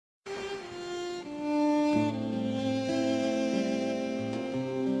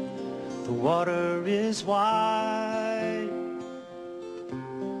water is wide,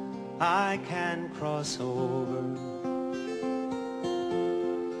 I can cross over,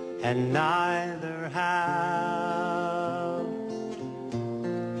 and neither have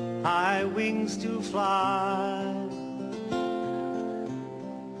I wings to fly.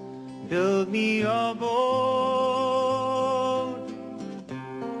 Build me a boat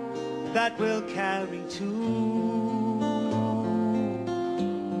that will carry two,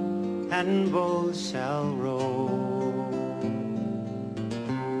 and both shall row,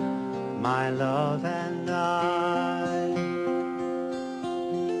 my love and I.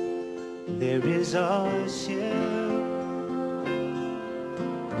 There is a ship,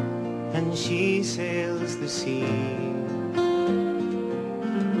 and she sails the sea.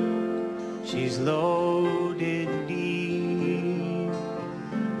 She's loaded deep,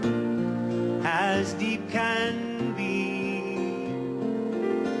 as deep can be,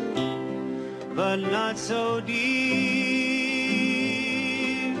 but not so deep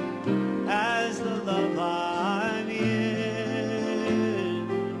as the love I'm in.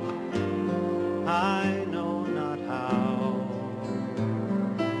 I know not how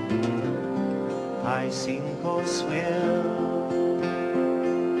I sink or swim.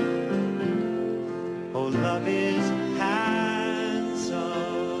 Oh, love is handsome,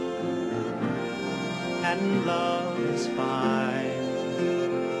 and love is fine,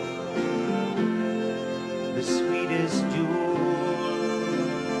 the sweetest jewel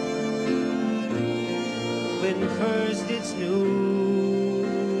when first it's new.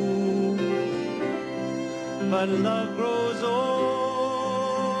 But love grows old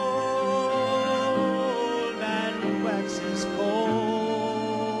and waxes cold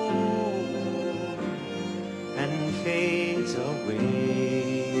and fades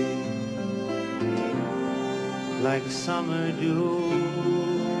away like summer dew.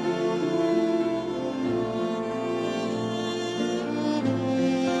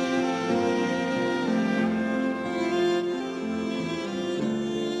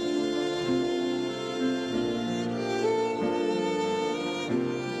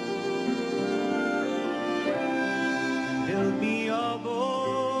 Build me a boat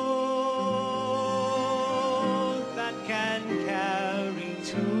that can carry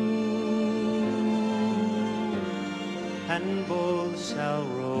two, and both shall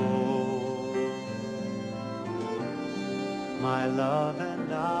row, my love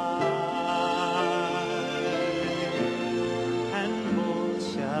and I, and both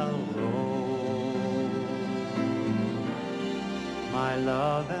shall row, my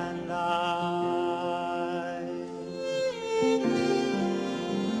love and I.